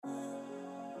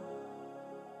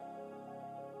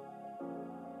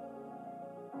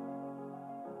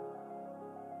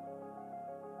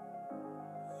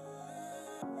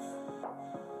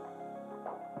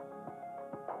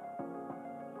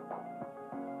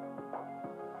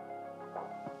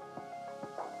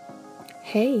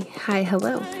Hey, hi,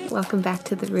 hello. Welcome back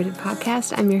to the Rooted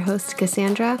Podcast. I'm your host,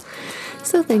 Cassandra.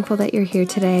 So thankful that you're here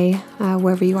today,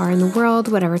 wherever you are in the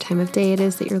world, whatever time of day it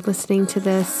is that you're listening to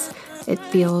this. It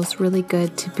feels really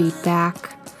good to be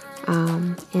back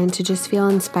and to just feel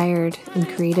inspired and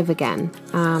creative again.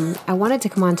 I wanted to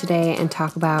come on today and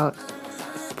talk about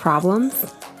problems.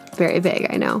 Very big,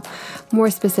 I know.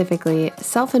 More specifically,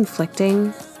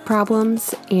 self-inflicting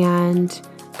problems and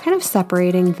kind of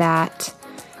separating that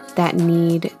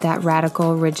need, that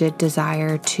radical, rigid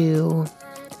desire to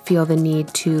feel the need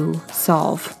to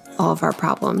solve all of our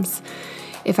problems.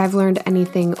 If I've learned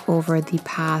anything over the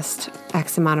past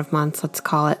X amount of months, let's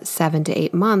call it 7 to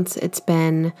 8 months, it's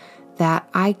been that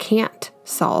I can't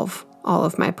solve all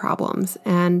of my problems.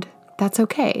 And that's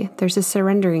okay. There's a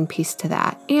surrendering piece to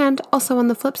that. And also on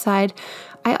the flip side,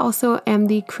 I also am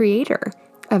the creator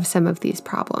of some of these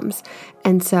problems.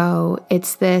 And so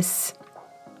it's this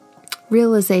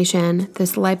realization,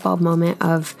 this light bulb moment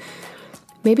of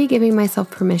maybe giving myself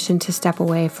permission to step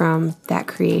away from that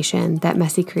creation, that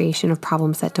messy creation of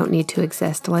problems that don't need to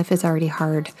exist. Life is already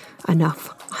hard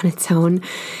enough on its own.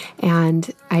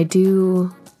 And I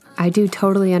do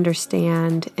totally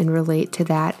understand and relate to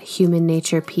that human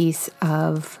nature piece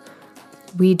of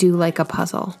we do like a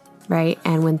puzzle, right?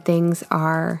 And when things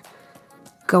are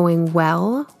going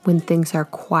well, when things are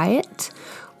quiet,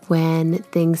 when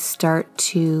things start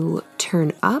to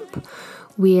turn up,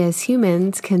 we as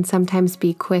humans can sometimes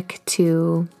be quick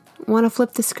to want to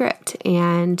flip the script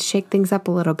and shake things up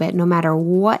a little bit, no matter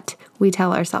what we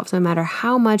tell ourselves, no matter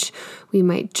how much we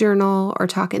might journal or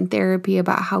talk in therapy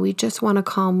about how we just want a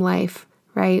calm life,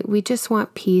 right? We just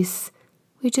want peace.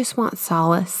 We just want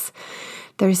solace.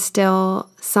 There's still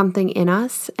something in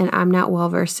us, and I'm not well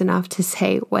versed enough to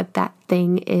say what that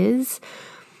thing is,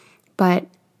 but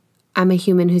I'm a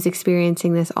human who's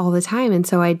experiencing this all the time. And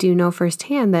so I do know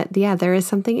firsthand that, there is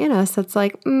something in us that's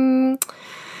like, the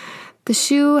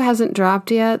shoe hasn't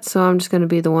dropped yet, so I'm just going to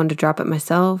be the one to drop it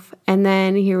myself. And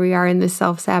then here we are in this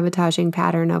self-sabotaging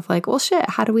pattern of like, well, shit,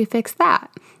 how do we fix that?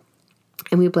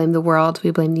 And we blame the world,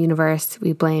 we blame the universe,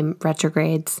 we blame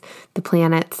retrogrades, the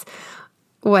planets,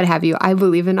 what have you. I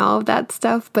believe in all of that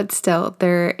stuff, but still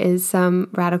there is some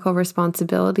radical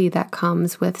responsibility that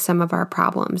comes with some of our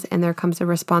problems. And there comes a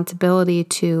responsibility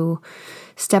to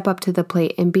step up to the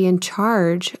plate and be in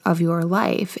charge of your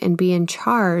life and be in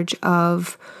charge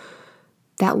of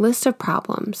that list of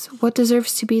problems. What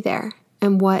deserves to be there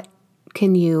and what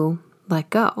can you let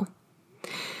go?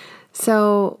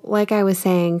 So like I was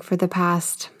saying, for the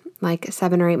past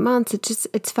 7 or 8 months,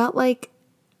 it's felt like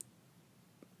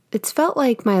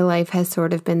my life has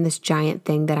sort of been this giant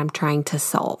thing that I'm trying to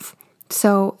solve.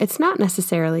 So it's not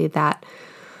necessarily that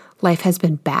life has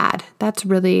been bad. That's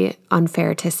really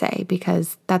unfair to say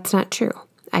because that's not true.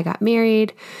 I got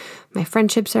married. My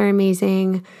friendships are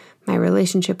amazing. My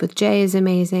relationship with Jay is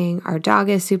amazing. Our dog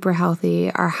is super healthy.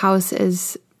 Our house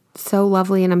is so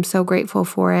lovely and I'm so grateful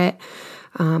for it.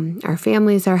 Our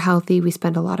families are healthy. We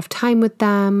spend a lot of time with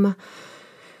them.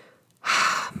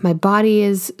 My body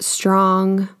is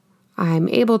strong. I'm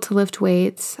able to lift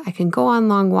weights. I can go on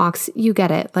long walks. You get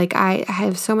it. I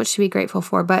have so much to be grateful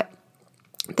for, but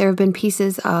there have been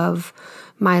pieces of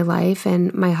my life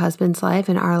and my husband's life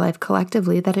and our life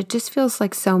collectively that it just feels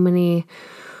like so many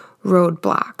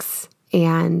roadblocks.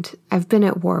 And I've been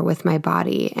at war with my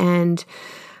body and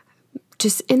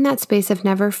just in that space of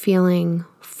never feeling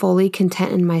fully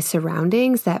content in my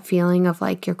surroundings, that feeling of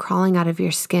like you're crawling out of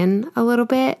your skin a little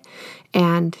bit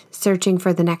and searching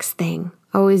for the next thing,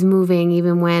 always moving,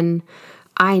 even when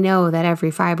I know that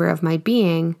every fiber of my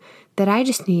being that I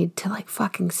just need to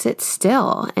fucking sit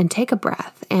still and take a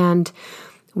breath and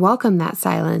welcome that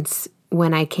silence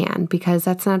when I can, because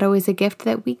that's not always a gift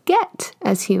that we get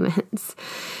as humans.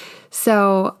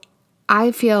 So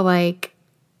I feel like,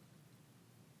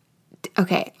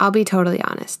 okay, I'll be totally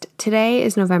honest. Today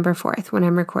is November 4th when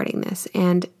I'm recording this,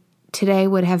 and today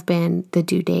would have been the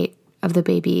due date of the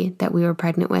baby that we were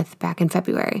pregnant with back in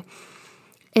February.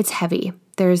 It's heavy.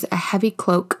 There's a heavy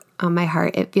cloak on my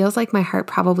heart. It feels like my heart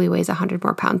probably weighs 100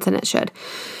 more pounds than it should.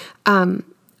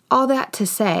 All that to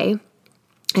say,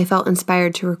 I felt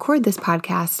inspired to record this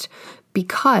podcast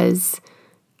because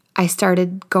I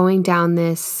started going down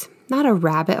this, not a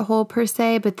rabbit hole per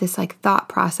se, but this thought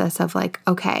process of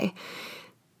okay,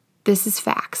 this is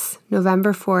facts.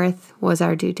 November 4th was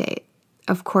our due date.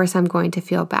 Of course I'm going to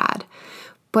feel bad.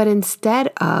 But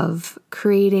instead of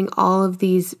creating all of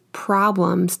these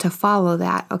problems to follow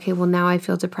that, okay, well now I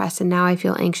feel depressed and now I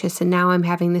feel anxious and now I'm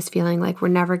having this feeling like we're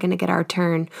never going to get our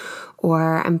turn,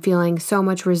 or I'm feeling so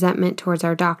much resentment towards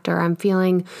our doctor. I'm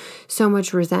feeling so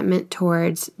much resentment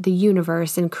towards the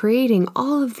universe, and creating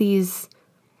all of these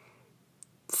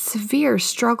severe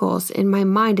struggles in my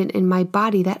mind and in my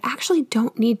body that actually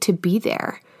don't need to be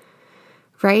there,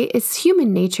 right? It's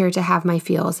human nature to have my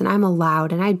feels, and I'm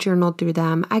allowed, and I journaled through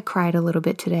them. I cried a little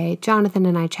bit today. Jonathan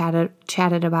and I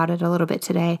chatted about it a little bit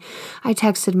today. I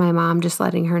texted my mom just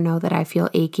letting her know that I feel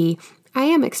achy. I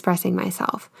am expressing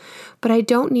myself, but I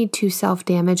don't need to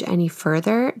self-damage any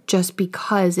further just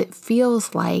because it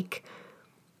feels like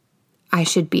I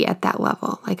should be at that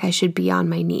level, like I should be on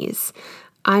my knees.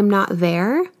 I'm not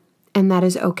there, and that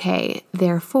is okay.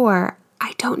 Therefore,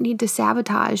 I don't need to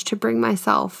sabotage to bring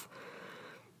myself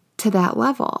to that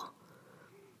level.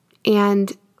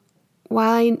 And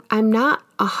while I'm not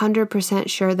 100%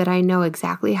 sure that I know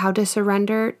exactly how to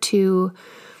surrender to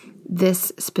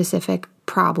this specific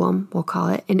problem, we'll call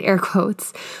it in air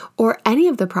quotes, or any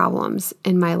of the problems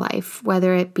in my life,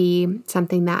 whether it be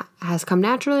something that has come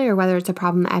naturally or whether it's a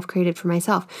problem that I've created for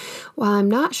myself. While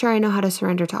I'm not sure I know how to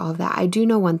surrender to all of that, I do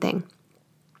know one thing.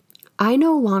 I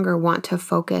no longer want to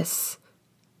focus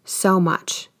so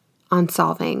much on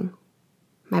solving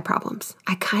my problems.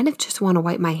 I kind of just want to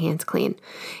wipe my hands clean.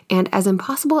 And as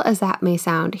impossible as that may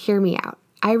sound, hear me out.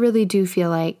 I really do feel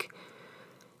like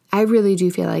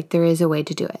there is a way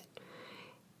to do it.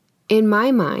 In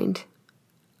my mind,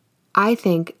 I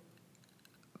think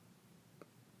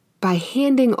by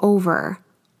handing over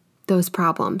those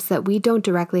problems that we don't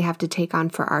directly have to take on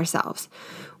for ourselves,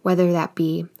 whether that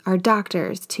be our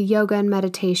doctors, to yoga and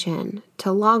meditation,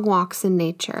 to long walks in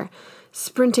nature,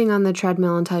 sprinting on the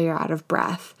treadmill until you're out of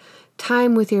breath,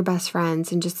 time with your best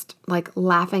friends and just like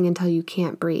laughing until you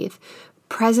can't breathe,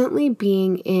 presently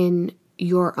being in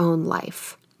your own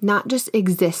life, not just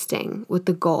existing with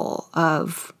the goal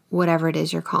of whatever it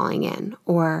is you're calling in,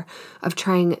 or of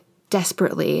trying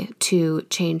desperately to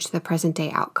change the present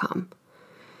day outcome.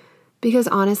 Because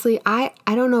honestly, I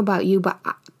don't know about you, but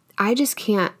I just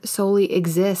can't solely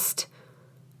exist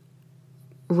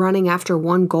running after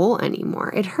one goal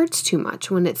anymore. It hurts too much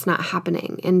when it's not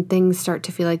happening and things start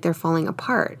to feel like they're falling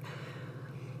apart.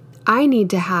 I need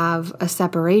to have a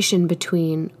separation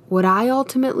between what I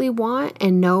ultimately want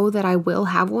and know that I will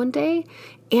have one day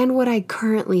and what I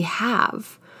currently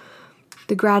have.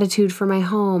 The gratitude for my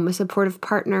home, a supportive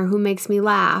partner who makes me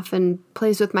laugh and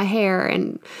plays with my hair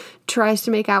and tries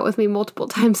to make out with me multiple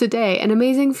times a day, an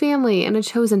amazing family and a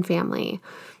chosen family,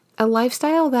 a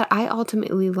lifestyle that I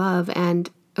ultimately love, and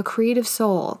a creative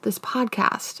soul, this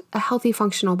podcast, a healthy,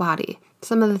 functional body.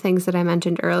 Some of the things that I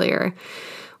mentioned earlier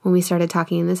when we started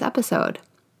talking in this episode.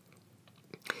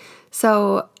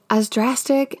 So, as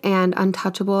drastic and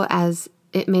untouchable as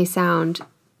it may sound,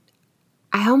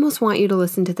 I almost want you to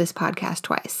listen to this podcast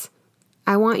twice.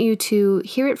 I want you to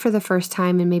hear it for the first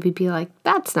time and maybe be like,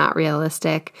 that's not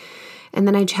realistic. And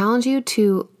then I challenge you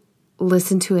to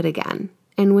listen to it again.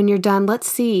 And when you're done,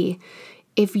 let's see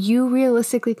if you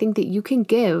realistically think that you can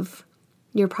give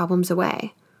your problems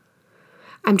away.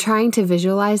 I'm trying to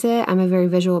visualize it. I'm a very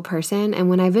visual person. And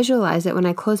when I visualize it, when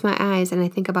I close my eyes and I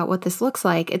think about what this looks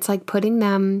like, it's like putting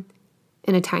them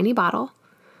in a tiny bottle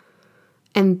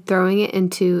and throwing it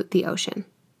into the ocean,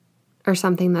 or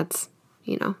something that's,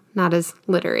 not as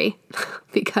literary,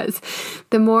 because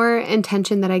the more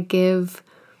intention that I give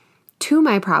to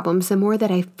my problems, the more that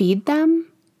I feed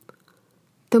them,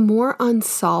 the more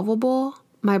unsolvable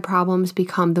my problems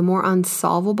become, the more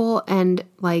unsolvable and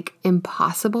like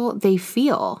impossible they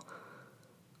feel.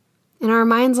 And our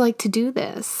minds like to do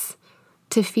this,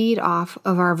 to feed off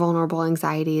of our vulnerable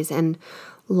anxieties and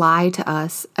lie to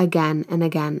us again and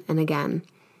again and again,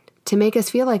 to make us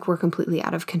feel like we're completely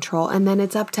out of control. And then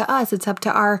it's up to us. It's up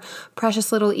to our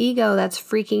precious little ego that's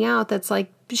freaking out. That's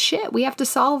like, shit, we have to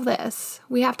solve this.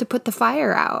 We have to put the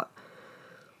fire out.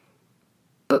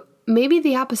 But maybe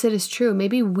the opposite is true.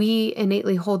 Maybe we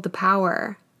innately hold the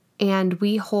power, and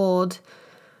we hold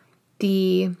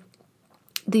the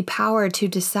power to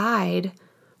decide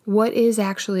what is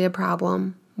actually a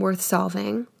problem worth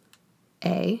solving.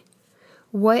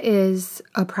 What is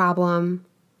a problem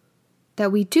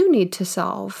that we do need to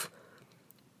solve,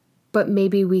 but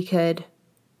maybe we could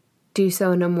do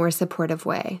so in a more supportive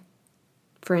way.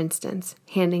 For instance,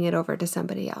 handing it over to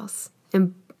somebody else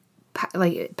and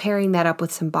like pairing that up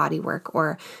with some body work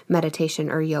or meditation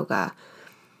or yoga,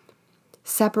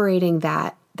 separating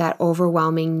that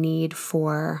overwhelming need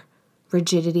for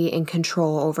rigidity and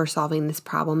control over solving this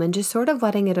problem, and just sort of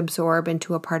letting it absorb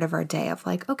into a part of our day of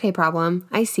like, okay, problem,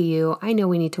 I see you. I know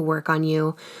we need to work on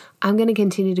you. I'm going to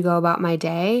continue to go about my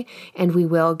day, and we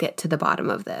will get to the bottom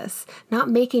of this. Not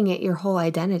making it your whole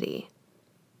identity.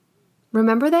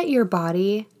 Remember that your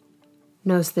body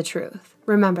knows the truth.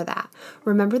 Remember that.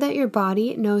 Remember that your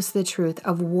body knows the truth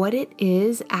of what it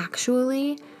is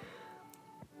actually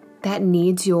that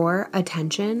needs your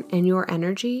attention and your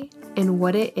energy, and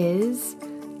what it is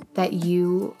that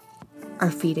you are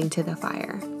feeding to the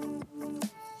fire.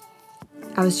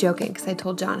 I was joking because I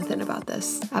told Jonathan about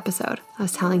this episode. I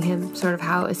was telling him sort of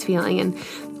how I was feeling, and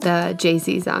the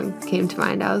Jay-Z song came to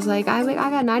mind. I was like, I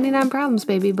got 99 problems,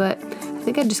 baby, but I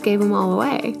think I just gave them all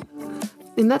away.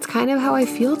 And that's kind of how I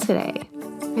feel today.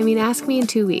 I mean, ask me in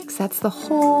 2 weeks. That's the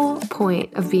whole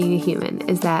point of being a human,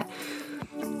 is that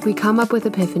we come up with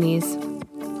epiphanies,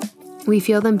 we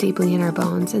feel them deeply in our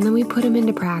bones, and then we put them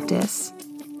into practice.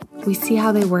 We see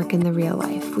how they work in the real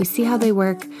life. We see how they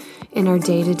work in our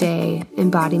day-to-day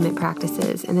embodiment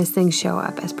practices, and as things show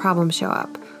up, as problems show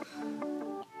up.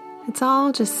 It's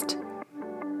all just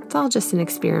an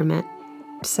experiment.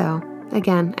 So,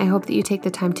 again, I hope that you take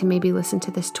the time to maybe listen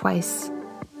to this twice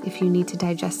if you need to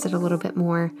digest it a little bit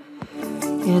more,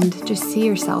 and just see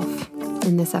yourself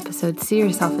in this episode, see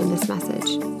yourself in this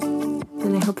message.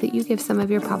 And I hope that you give some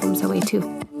of your problems away too.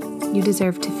 You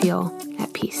deserve to feel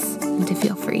at peace and to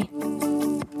feel free.